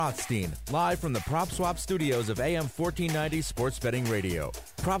Rothstein, live from the Prop Swap studios of AM 1490 Sports Betting Radio.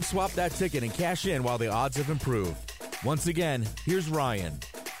 Prop swap that ticket and cash in while the odds have improved. Once again, here's Ryan.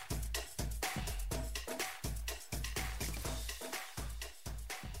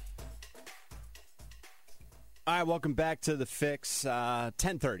 All right, welcome back to The Fix.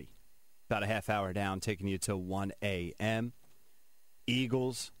 10:30, about a half hour down, taking you to 1 a.m.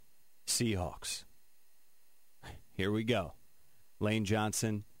 Eagles, Seahawks. Here we go. Lane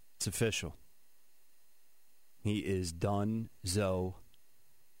Johnson, it's official. He is done-zo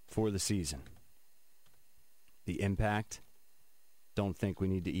for the season. The impact, don't think we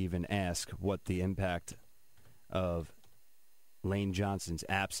need to even ask what the impact of Lane Johnson's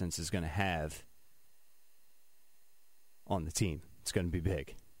absence is going to have on the team. It's going to be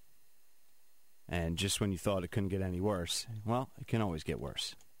big. And just when you thought it couldn't get any worse, well, it can always get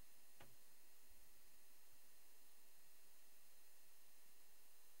worse.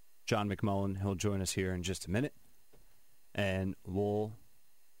 John McMullen, he'll join us here in just a minute, and we'll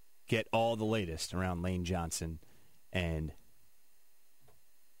get all the latest around Lane Johnson and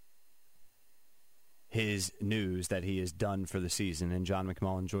his news that he is done for the season. And John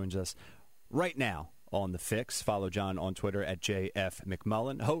McMullen joins us right now on The Fix. Follow John on Twitter at JF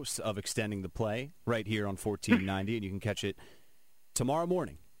McMullen, host of Extending the Play right here on 1490, and you can catch it tomorrow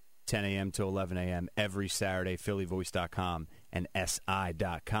morning, 10 a.m. to 11 a.m. every Saturday, phillyvoice.com and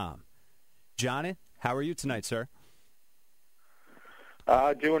si.com. Johnny, how are you tonight, sir?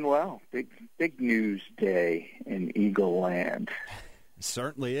 Doing well. Big news day in Eagle Land.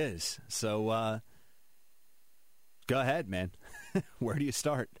 Certainly is. So go ahead, man. Where do you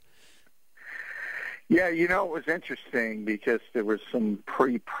start? Yeah, it was interesting because there was some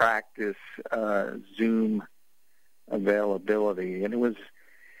pre-practice Zoom availability, and it was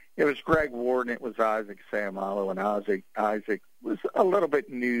Greg Ward and it was Isaac Seumalo, and Isaac was a little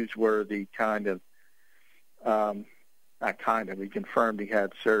bit newsworthy, he confirmed he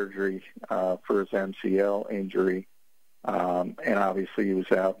had surgery for his MCL injury, and obviously he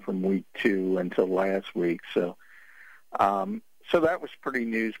was out from week 2 until last week, so that was pretty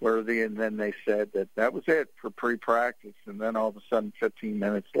newsworthy, and then they said that was it for pre-practice, and then all of a sudden 15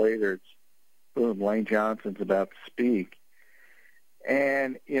 minutes later, it's boom, Lane Johnson's about to speak.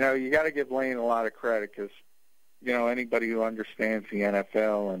 And, you got to give Lane a lot of credit because, anybody who understands the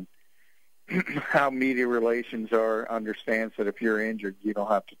NFL and how media relations are understands that if you're injured, you don't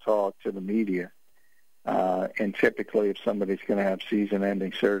have to talk to the media. And typically if somebody's going to have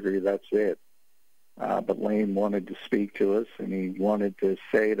season-ending surgery, that's it. But Lane wanted to speak to us, and he wanted to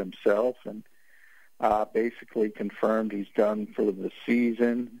say it himself, and basically confirmed he's done for the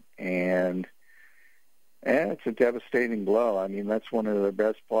season, and it's a devastating blow. I mean, that's one of their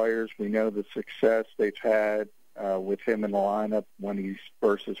best players. We know the success they've had with him in the lineup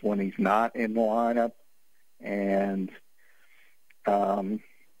versus when he's not in the lineup. And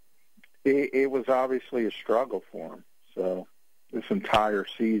it was obviously a struggle for him. So this entire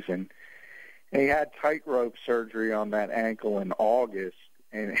season. And he had tightrope surgery on that ankle in August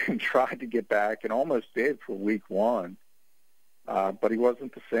and tried to get back and almost did for week 1. But he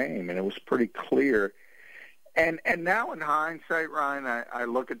wasn't the same, and it was pretty clear. And now in hindsight, Ryan, I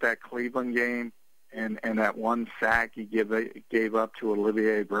look at that Cleveland game and that one sack he gave up to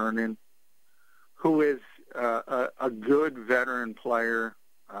Olivier Vernon, who is a good veteran player,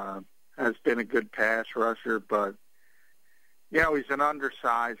 has been a good pass rusher, but, he's an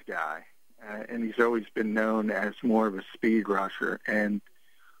undersized guy, and he's always been known as more of a speed rusher. And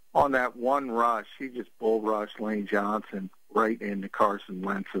on that one rush, he just bull rushed Lane Johnson right into Carson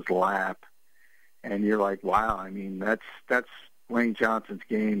Wentz's lap. And you're like, wow, I mean, that's Lane Johnson's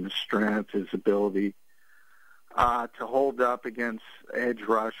game, his strength, his ability to hold up against edge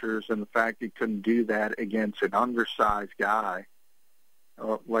rushers, and the fact he couldn't do that against an undersized guy.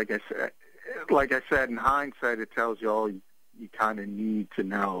 Like I said, in hindsight, it tells you all you kind of need to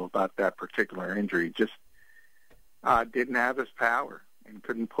know about that particular injury. Just didn't have his power and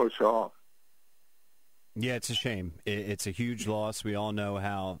couldn't push off. Yeah, it's a shame. It's a huge loss. We all know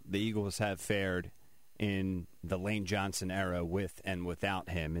how the Eagles have fared in the Lane Johnson era with and without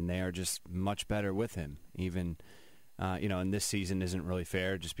him, and they are just much better with him. Even, and this season isn't really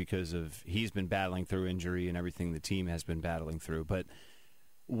fair just because of he's been battling through injury and everything the team has been battling through. But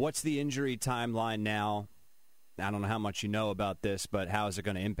what's the injury timeline now? I don't know how much you know about this, but how is it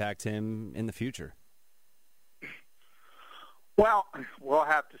going to impact him in the future? Well, we'll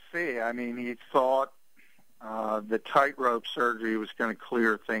have to see. I mean, he thought the tightrope surgery was going to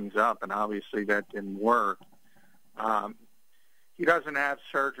clear things up, and obviously that didn't work. he doesn't have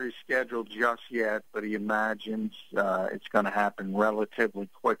surgery scheduled just yet, but he imagines it's going to happen relatively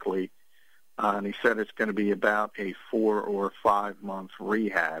quickly. And he said it's going to be about a 4 or 5 month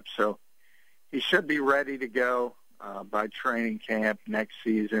rehab. So he should be ready to go by training camp next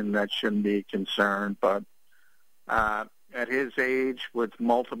season. That shouldn't be a concern. But at his age, with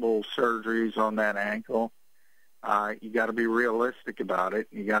multiple surgeries on that ankle, you got to be realistic about it.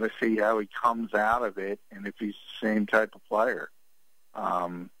 You got to see how he comes out of it and if he's the same type of player.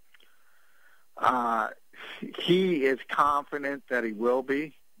 He is confident that he will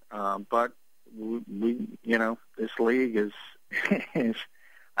be, but we this league is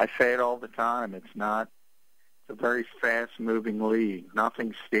I say it all the time. It's a very fast-moving league.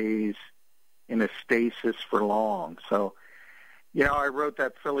 Nothing stays in a stasis for long. So, I wrote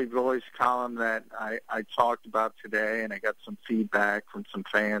that Philly Voice column that I talked about today, and I got some feedback from some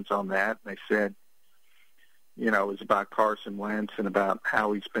fans on that. And they said, it was about Carson Wentz and about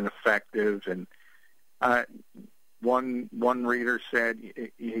how he's been effective. And one reader said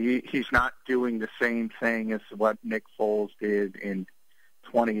he's not doing the same thing as what Nick Foles did in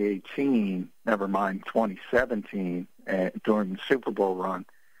 2018, never mind 2017, during the Super Bowl run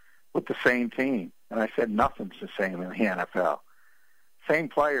with the same team. And I said nothing's the same in the NFL. Same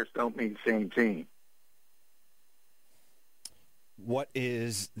players don't mean same team. What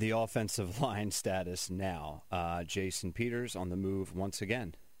is the offensive line status now? Jason Peters on the move once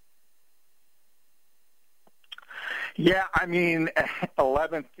again. Yeah,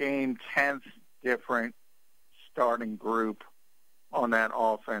 11th game, 10th different starting group on that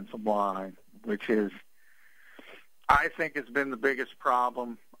offensive line, which is, I think, has been the biggest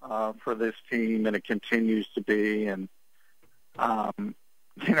problem for this team, and it continues to be. And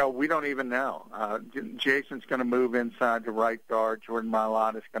we don't even know. Jason's going to move inside to right guard. Jordan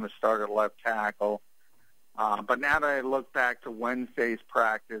Mailata is going to start at left tackle. But now that I look back to Wednesday's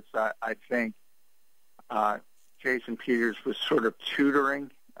practice, I think Jason Peters was sort of tutoring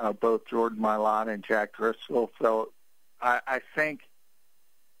both Jordan Mailata and Jack Driscoll. So I think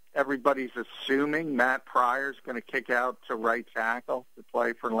everybody's assuming Matt Pryor's going to kick out to right tackle to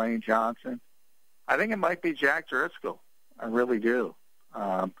play for Lane Johnson. I think it might be Jack Driscoll. I really do.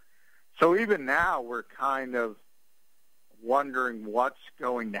 So even now we're kind of wondering what's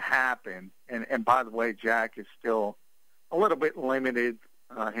going to happen. And by the way, Jack is still a little bit limited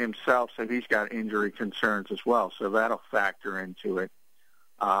himself, so he's got injury concerns as well. So that'll factor into it.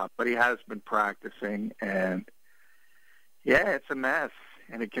 But he has been practicing, and, yeah, it's a mess.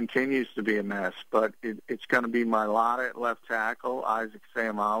 And it continues to be a mess. But it's going to be Mailata at left tackle, Isaac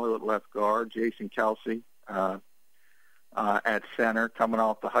Seumalo at left guard, Jason Kelce at center, coming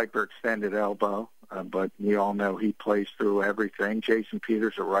off the hyperextended elbow. But we all know he plays through everything. Jason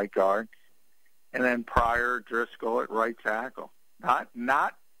Peters at right guard. And then Pryor, Driscoll at right tackle.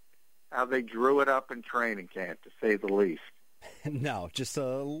 Not how they drew it up in training camp, to say the least. No, just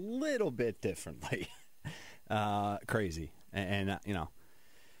a little bit differently. Crazy. And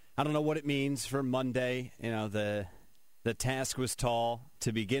I don't know what it means for Monday. The task was tall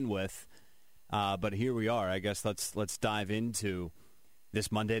to begin with, but here we are. I guess let's dive into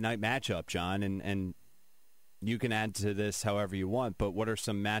this Monday night matchup, John, and you can add to this however you want. But what are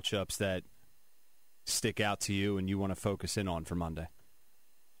some matchups that stick out to you and you want to focus in on for Monday?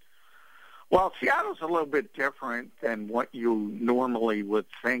 Well, Seattle's a little bit different than what you normally would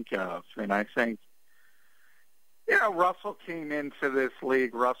think of, and I think. Russell came into this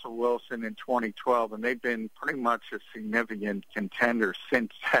league, Russell Wilson, in 2012, and they've been pretty much a significant contender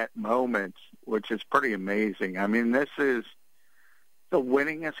since that moment, which is pretty amazing. This is the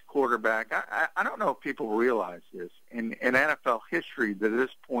winningest quarterback. I don't know if people realize this. In NFL history, to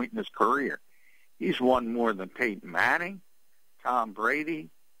this point in his career, he's won more than Peyton Manning, Tom Brady,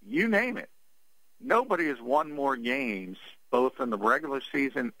 you name it. Nobody has won more games, both in the regular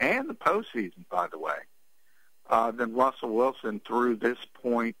season and the postseason, by the way, than Russell Wilson through this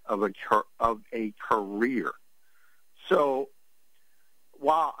point of a career. So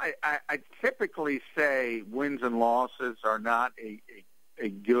while I typically say wins and losses are not a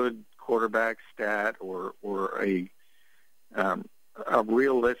good quarterback stat or a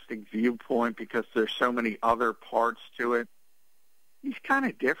realistic viewpoint because there's so many other parts to it, he's kind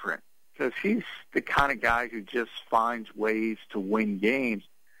of different because he's the kind of guy who just finds ways to win games.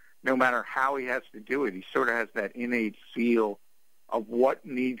 No matter how he has to do it, he sort of has that innate feel of what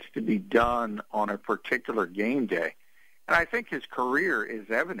needs to be done on a particular game day. And I think his career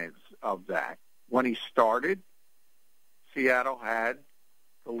is evidence of that. When he started, Seattle had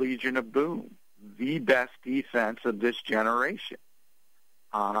the Legion of Boom, the best defense of this generation.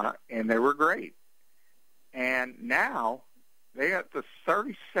 And they were great. And now They have the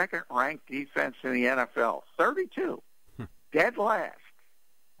 32nd ranked defense in the NFL. 32. Dead last.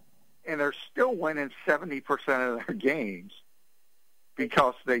 And they're still winning 70% of their games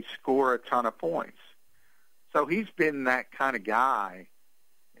because they score a ton of points. So he's been that kind of guy.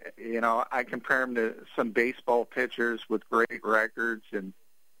 You know, I compare him to some baseball pitchers with great records, and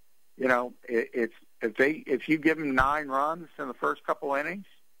you know, if you give them 9 runs in the first couple innings,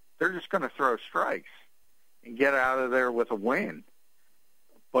 they're just going to throw strikes and get out of there with a win.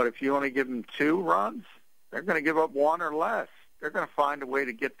 But if you only give them 2 runs, they're going to give up 1 or less. They're going to find a way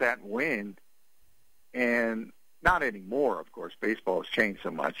to get that win. And not anymore, of course. Baseball has changed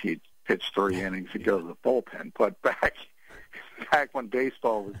so much. You pitch 3 innings and go to the bullpen. But back when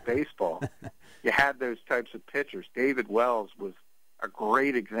baseball was baseball, you had those types of pitchers. David Wells was a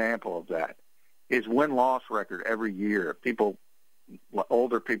great example of that. His win-loss record every year,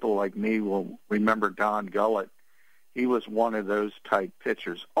 older people like me will remember Don Gullett. He was one of those type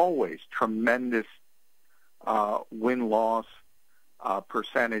pitchers. Always tremendous win-loss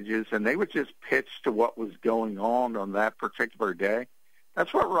percentages, and they would just pitch to what was going on that particular day.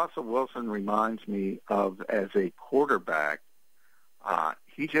 That's what Russell Wilson reminds me of as a quarterback.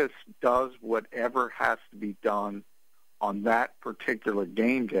 He just does whatever has to be done on that particular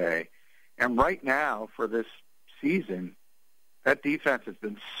game day. And right now, for this season, that defense has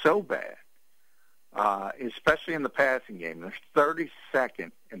been so bad, especially in the passing game. They're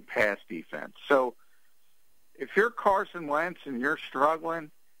 32nd in pass defense. So if you're Carson Wentz and you're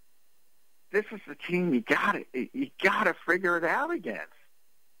struggling, this is the team you gotta figure it out against.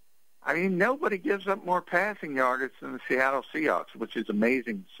 I mean, nobody gives up more passing yardage than the Seattle Seahawks, which is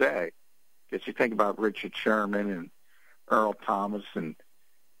amazing to say. Because you think about Richard Sherman and Earl Thomas and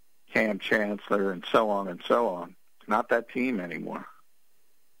Cam Chancellor and so on and so on. It's not that team anymore.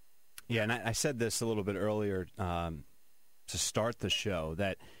 Yeah, and I said this a little bit earlier to start the show,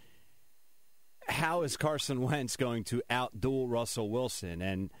 that how is Carson Wentz going to outduel Russell Wilson?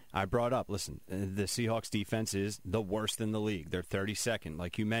 And I brought up, listen, the Seahawks defense is the worst in the league. They're 32nd,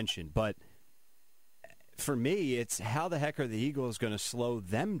 like you mentioned. But for me, it's how the heck are the Eagles going to slow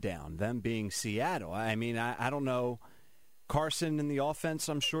them down, them being Seattle? I mean, I don't know. Carson in the offense,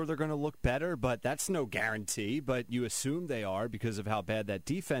 I'm sure they're going to look better, but that's no guarantee. But you assume they are because of how bad that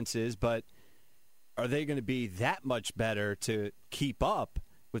defense is. But are they going to be that much better to keep up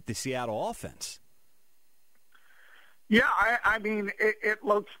with the Seattle offense? Yeah, I mean, it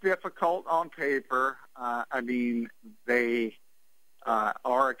looks difficult on paper. I mean, they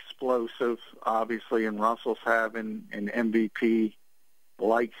are explosive, obviously, and Russell's having an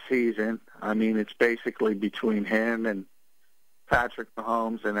MVP-like season. I mean, it's basically between him and Patrick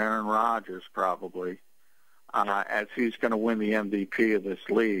Mahomes and Aaron Rodgers, probably, as who's going to win the MVP of this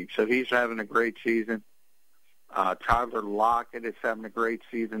league. So he's having a great season. Tyler Lockett is having a great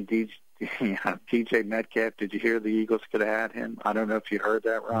season. DJ Metcalf, did you hear the Eagles could have had him? I don't know if you heard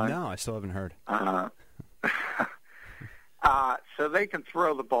that, Ryan. No, I still haven't heard. So they can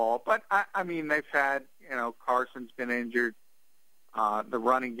throw the ball. But, I mean, they've had, Carson's been injured. The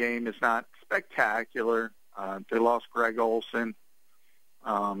running game is not spectacular. They lost Greg Olsen,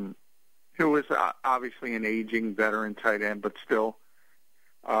 who was obviously an aging veteran tight end, but still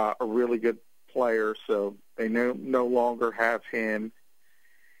a really good player. So they no longer have him.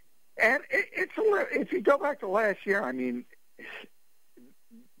 And if you go back to last year, I mean,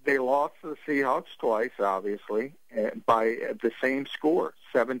 they lost to the Seahawks twice, obviously, by the same score,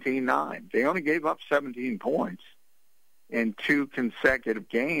 17-9. They only gave up 17 points in 2 consecutive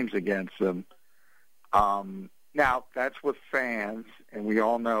games against them. Now, that's with fans, and we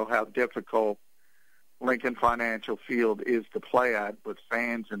all know how difficult Lincoln Financial Field is to play at with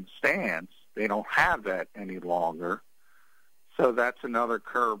fans in the stands. They don't have that any longer. So that's another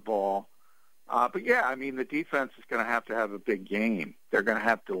curveball. But, yeah, I mean, the defense is going to have a big game. They're going to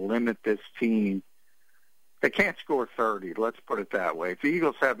have to limit this team. They can't score 30, let's put it that way. If the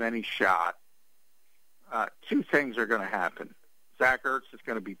Eagles have any shot, 2 things are going to happen. Zach Ertz is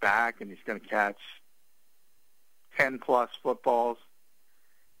going to be back, and he's going to catch 10-plus footballs,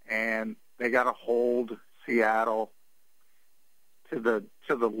 and they got to hold Seattle to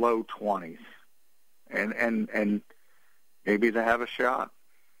the low 20s, and maybe they have a shot.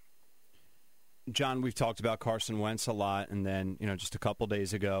 John, we've talked about Carson Wentz a lot, and then, just a couple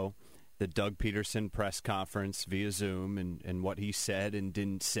days ago, the Doug Peterson press conference via Zoom and what he said and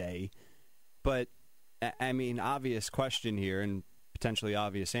didn't say. But, I mean, obvious question here and potentially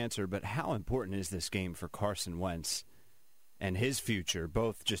obvious answer, but how important is this game for Carson Wentz and his future,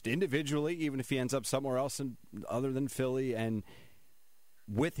 both just individually, even if he ends up somewhere else other than Philly, and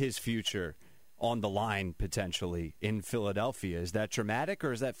with his future on the line potentially in Philadelphia. Is that dramatic,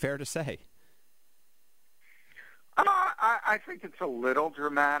 or is that fair to say? I think it's a little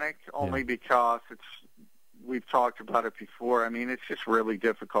dramatic, only because we've talked about it before. I mean, it's just really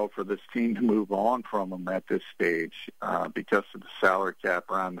difficult for this team to move on from him at this stage because of the salary cap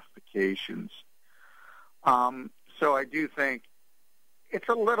ramifications. So I do think it's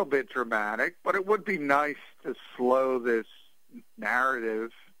a little bit dramatic, but it would be nice to slow this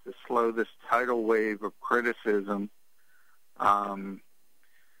narrative, to slow this tidal wave of criticism. But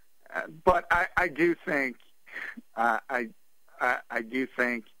I do think I do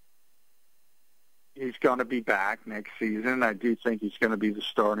think he's going to be back next season. I do think he's going to be the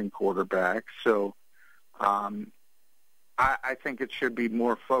starting quarterback. So I think it should be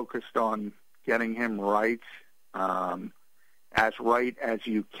more focused on getting him right as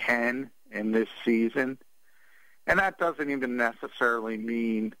you can in this season. And that doesn't even necessarily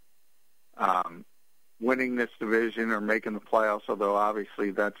mean winning this division or making the playoffs, although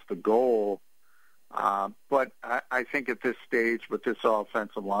obviously that's the goal. But I think at this stage with this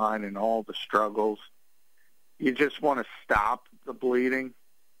offensive line and all the struggles, you just want to stop the bleeding,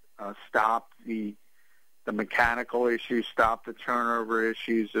 stop the mechanical issues, stop the turnover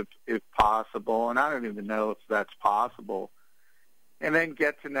issues if possible. And I don't even know if that's possible. And then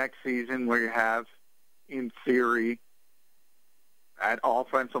get to next season where you have, in theory, at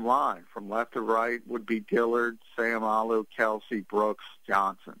offensive line from left to right would be Dillard, Sayamalu, Kelsey, Brooks,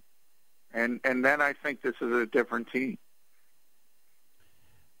 Johnson. And then I think this is a different team.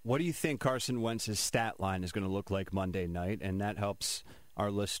 What do you think Carson Wentz's stat line is going to look like Monday night? And that helps our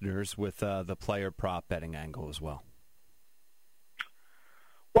listeners with the player prop betting angle as well.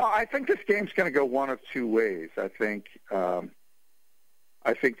 Well, I think this game's going to go one of two ways. I think the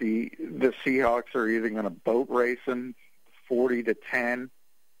Seahawks are either going to boat race them 40-10,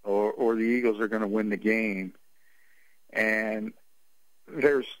 or the Eagles are going to win the game. And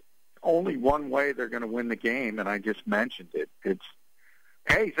there's only one way they're going to win the game, and I just mentioned it. It's,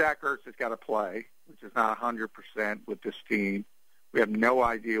 hey, Zach Ertz has got to play, which is not 100% with this team. We have no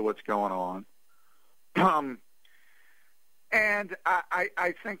idea what's going on. And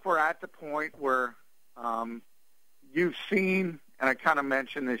I think we're at the point where you've seen, and I kind of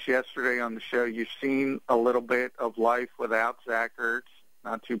mentioned this yesterday on the show, you've seen a little bit of life without Zach Ertz,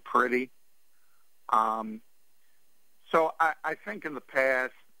 not too pretty. So I think in the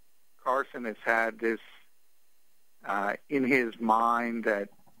past, Carson has had this in his mind that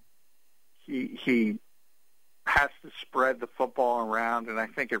he has to spread the football around, and I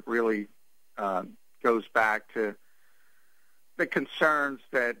think it really goes back to the concerns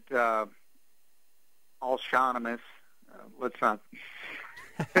that Alshonmus,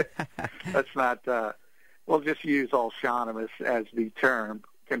 we'll just use Alshonmus as the term,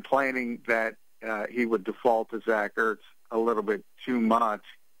 complaining that he would default to Zach Ertz a little bit too much.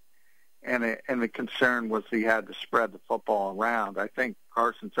 And the concern was he had to spread the football around. I think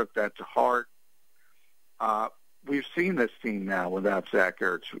Carson took that to heart. We've seen this team now without Zach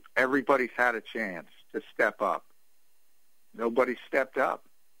Ertz. Everybody's had a chance to step up. Nobody stepped up.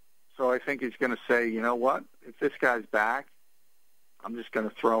 So I think he's going to say, you know what, if this guy's back, I'm just going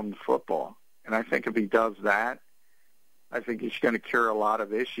to throw him the football. And I think if he does that, I think he's going to cure a lot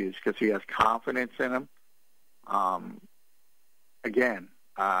of issues because he has confidence in him. Again,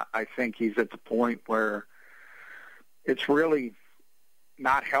 I think he's at the point where it's really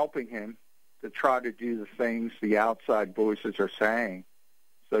not helping him to try to do the things the outside voices are saying.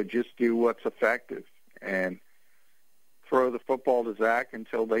 So just do what's effective and throw the football to Zach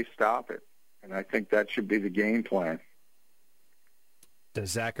until they stop it. And I think that should be the game plan.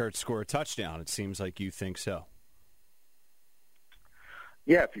 Does Zach Ertz score a touchdown? It seems like you think so.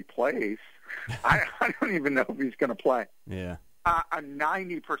 Yeah, if he plays. I don't even know if he's going to play. Yeah. I'm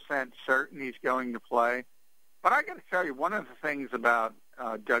 90% certain he's going to play. But I got to tell you, one of the things about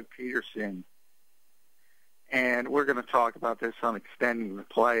Doug Peterson, and we're going to talk about this on Extending the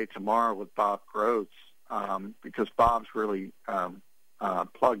Play tomorrow with Bob Groats, because Bob's really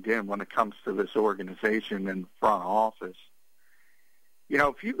plugged in when it comes to this organization and front office. You know,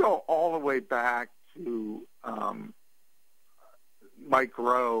 if you go all the way back to Mike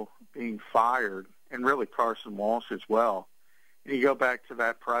Rowe being fired, and really Carson Walsh as well, and you go back to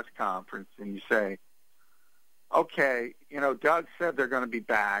that press conference and you say, okay, you know, Doug said they're going to be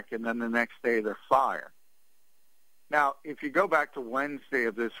back, and then the next day they're fired. Now, if you go back to Wednesday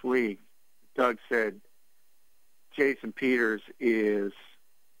of this week, Doug said Jason Peters is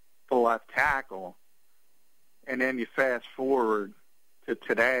the left tackle, and then you fast forward to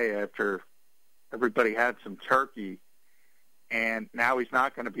today after everybody had some turkey, and now he's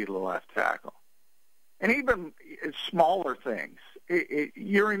not going to be the left tackle. And even smaller things.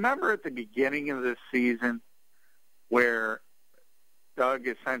 You remember at the beginning of this season where Doug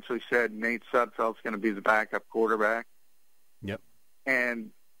essentially said Nate Sudfeld's going to be the backup quarterback? Yep. And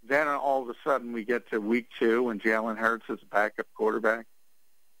then all of a sudden we get to week 2 and Jalen Hurts is the backup quarterback.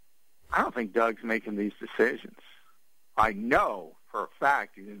 I don't think Doug's making these decisions. I know for a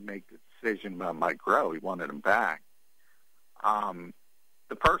fact he didn't make the decision about Mike Groh. He wanted him back.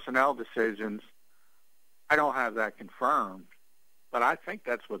 The personnel decisions, I don't have that confirmed, but I think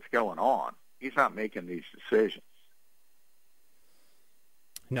that's what's going on. He's not making these decisions.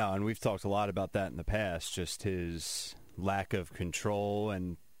 No, and we've talked a lot about that in the past, just his lack of control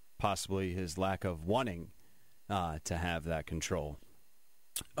and possibly his lack of wanting to have that control.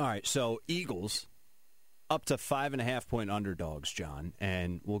 All right, so Eagles up to 5.5-point underdogs, John,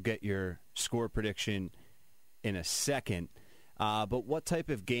 and we'll get your score prediction in a second. But what type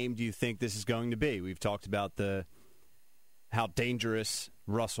of game do you think this is going to be? We've talked about how dangerous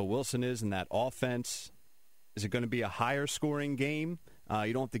Russell Wilson is in that offense. Is it going to be a higher scoring game?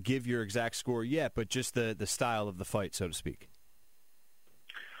 You don't have to give your exact score yet, but just the style of the fight, so to speak.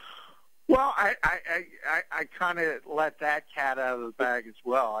 Well, I kind of let that cat out of the bag as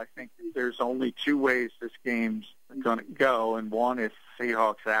well. I think there's only 2 ways this game's going to go, and one is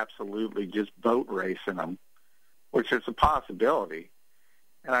Seahawks absolutely just boat racing them, which is a possibility.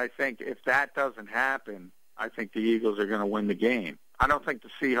 And I think if that doesn't happen, I think the Eagles are going to win the game. I don't think the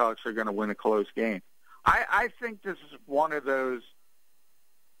Seahawks are going to win a close game. I think this is one of those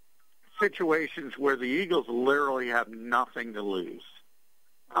situations where the Eagles literally have nothing to lose.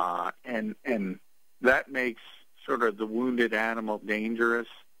 And that makes sort of the wounded animal dangerous.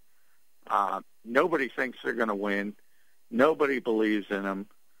 Nobody thinks they're going to win. Nobody believes in them.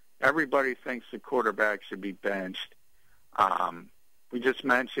 Everybody thinks the quarterback should be benched. We just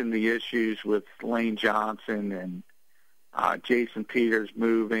mentioned the issues with Lane Johnson and Jason Peters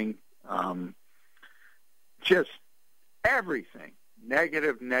moving. Just everything.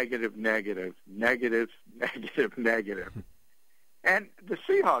 Negative. And the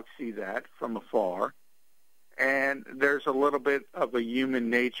Seahawks see that from afar, and there's a little bit of a human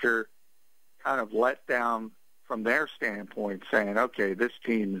nature kind of letdown from their standpoint, saying, okay, this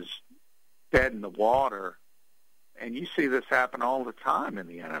team is dead in the water. And you see this happen all the time in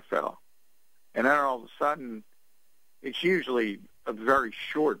the NFL. And then all of a sudden, it's usually a very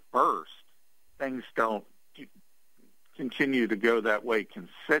short burst. Things don't continue to go that way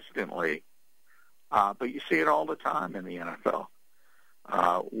consistently. But you see it all the time in the NFL.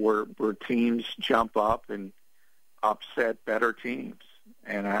 Where teams jump up and upset better teams.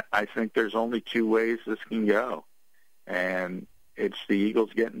 And I think there's only 2 ways this can go. And it's the Eagles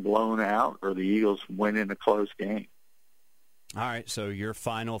getting blown out or the Eagles winning a close game. All right, so your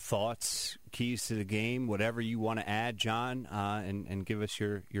final thoughts, keys to the game, whatever you want to add, John, and give us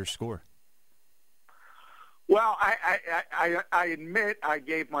your score. Well, I admit I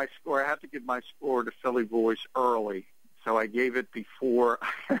gave my score. I have to give my score to Philly Voice early. So I gave it before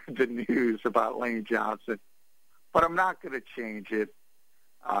the news about Lane Johnson. But I'm not going to change it,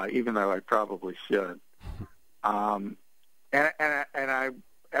 even though I probably should. And I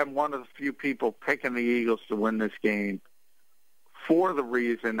am one of the few people picking the Eagles to win this game for the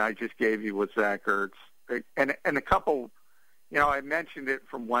reason I just gave you with Zach Ertz. And a couple, I mentioned it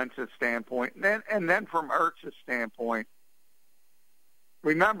from Wentz's standpoint, and then from Ertz's standpoint.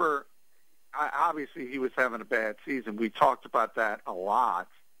 Remember, obviously he was having a bad season. We talked about that a lot.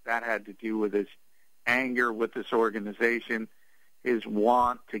 That had to do with his anger with this organization, his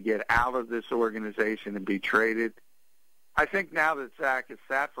want to get out of this organization and be traded. I think now that Zach has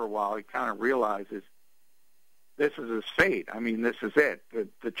sat for a while, he kind of realizes this is his fate. I mean, this is it.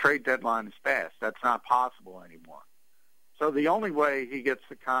 The trade deadline is passed. That's not possible anymore. So the only way he gets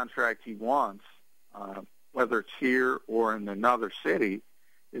the contract he wants, whether it's here or in another city,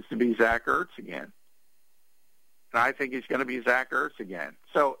 is to be Zach Ertz again. And I think he's going to be Zach Ertz again.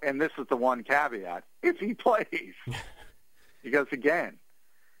 So, and this is the one caveat, if he plays. Because, again,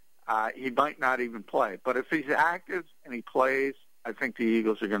 he might not even play. But if he's active and he plays, I think the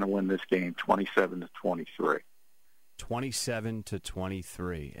Eagles are going to win this game 27-23.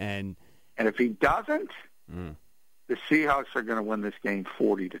 27-23. And if he doesn't, the Seahawks are going to win this game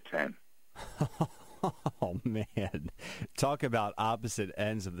 40-10. Oh, man. Talk about opposite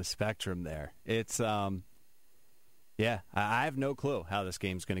ends of the spectrum there. It's, I have no clue how this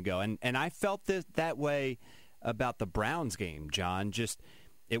game's going to go. And I felt that way about the Browns game, John. Just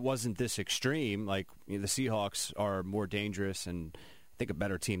it wasn't this extreme. Like, the Seahawks are more dangerous and I think a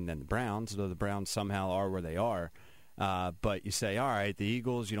better team than the Browns, though the Browns somehow are where they are. But you say, all right, the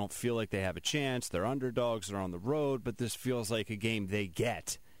Eagles, you don't feel like they have a chance. They're underdogs. They're on the road. But this feels like a game they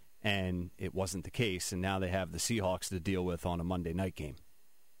get. And it wasn't the case. And now they have the Seahawks to deal with on a Monday night game.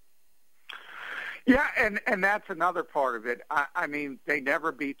 Yeah, and that's another part of it. I mean, they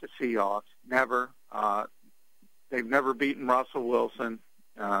never beat the Seahawks. Never. They've never beaten Russell Wilson.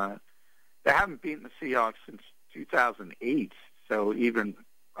 They haven't beaten the Seahawks since 2008. So even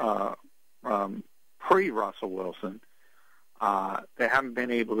pre-Russell Wilson, they haven't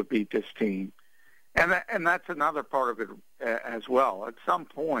been able to beat this team. And that's another part of it as well. At some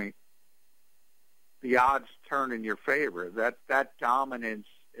point, the odds turn in your favor. That dominance,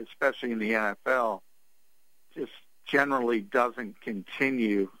 especially in the NFL, just generally doesn't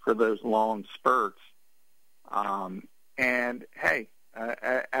continue for those long spurts. And, hey,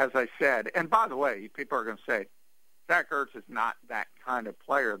 as I said, and by the way, people are going to say, Zach Ertz is not that kind of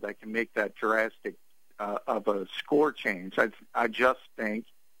player that can make that drastic of a score change. I just think,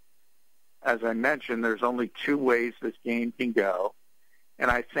 as I mentioned, there's only two ways this game can go. And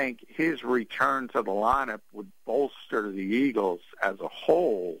I think his return to the lineup would bolster the Eagles as a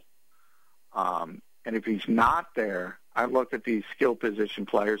whole. And if he's not there, I look at these skill position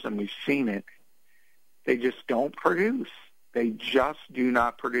players, and we've seen it. They just don't produce. They just do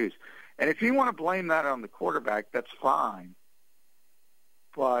not produce. And if you want to blame that on the quarterback, that's fine.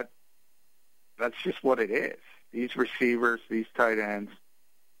 But that's just what it is. These receivers, these tight ends,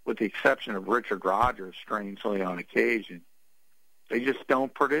 with the exception of Richard Rodgers, strangely on occasion, they just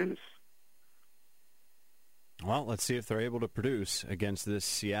don't produce. Well, let's see if they're able to produce against this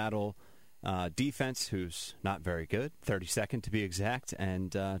Seattle defense, who's not very good, 32nd to be exact,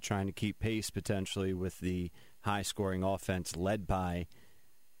 and trying to keep pace potentially with the high-scoring offense led by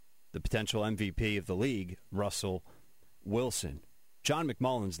the potential MVP of the league, Russell Wilson. John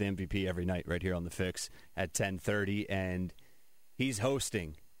McMullen's the MVP every night right here on The Fix at 10:30, and he's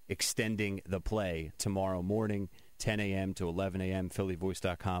hosting Extending the Play tomorrow morning, 10 a.m. to 11 a.m.,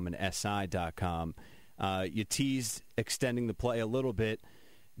 phillyvoice.com and si.com. You teased Extending the Play a little bit,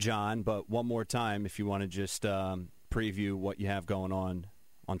 John, but one more time if you want to just preview what you have going on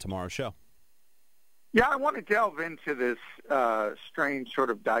tomorrow's show. Yeah, I want to delve into this strange sort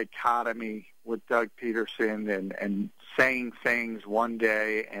of dichotomy with Doug Peterson and saying things one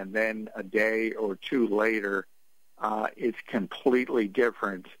day and then a day or two later it's completely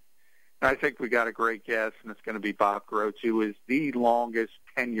different. And I think we got a great guest, and it's going to be Bob Grotz, who is the longest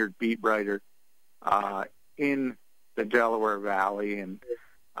tenured beat writer in the Delaware Valley, and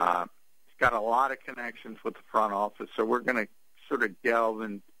he's got a lot of connections with the front office. So we're going to sort of delve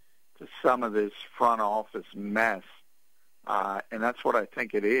into some of this front office mess, and that's what I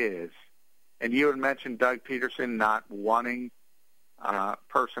think it is. And you had mentioned Doug Peterson not wanting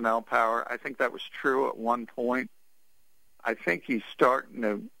personnel power. I think that was true at one point. I think he's starting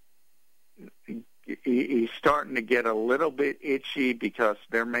to get a little bit itchy because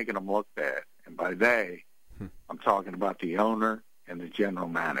they're making him look bad. And by they, I'm talking about the owner and the general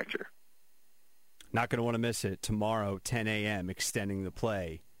manager. Not going to want to miss it. Tomorrow, 10 a.m., Extending the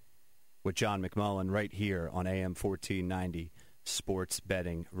Play with John McMullen right here on AM 1490 Sports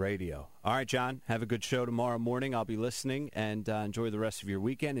Betting Radio. All right, John, have a good show tomorrow morning. I'll be listening, and enjoy the rest of your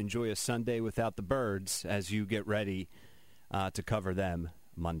weekend. Enjoy a Sunday without the birds as you get ready to cover them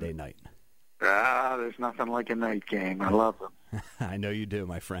Monday night. There's nothing like a night game. I love them. I know you do,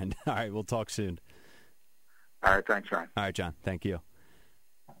 my friend. All right, we'll talk soon. All right, thanks, Ryan. All right, John, thank you.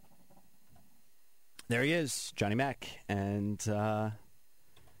 There he is, Johnny Mack, and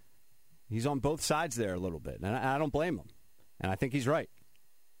he's on both sides there a little bit, and I don't blame him, and I think he's right.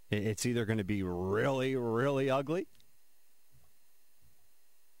 It's either going to be really, really ugly,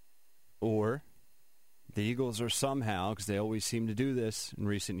 or the Eagles are somehow, because they always seem to do this in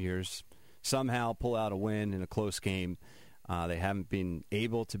recent years, somehow pull out a win in a close game. They haven't been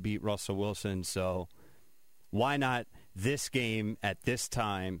able to beat Russell Wilson, so why not this game at this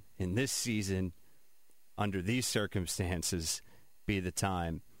time in this season under these circumstances be the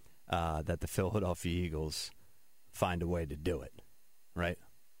time that the Philadelphia Eagles find a way to do it, right?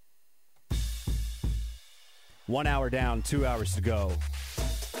 1 hour down, 2 hours to go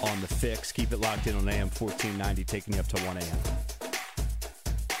on The Fix. Keep it locked in on AM 1490, taking you up to 1 a.m.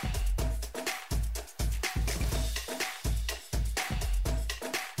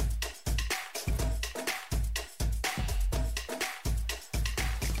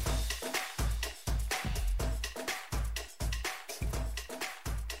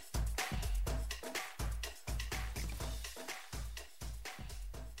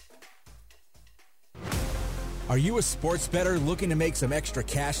 Are you a sports bettor looking to make some extra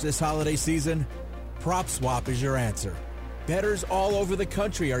cash this holiday season? PropSwap is your answer. Bettors all over the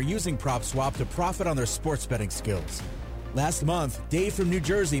country are using PropSwap to profit on their sports betting skills. Last month, Dave from New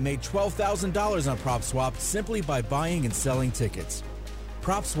Jersey made $12,000 on PropSwap simply by buying and selling tickets.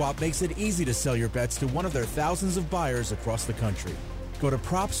 PropSwap makes it easy to sell your bets to one of their thousands of buyers across the country. Go to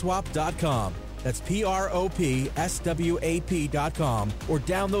PropSwap.com. That's PROPSWAP.com, or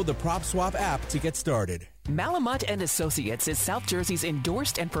download the PropSwap app to get started. Malamut and Associates is South Jersey's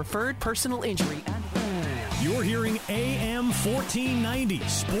endorsed and preferred personal injury. You're hearing AM 1490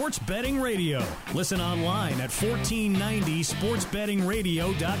 Sports Betting Radio. Listen online at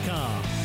 1490sportsbettingradio.com.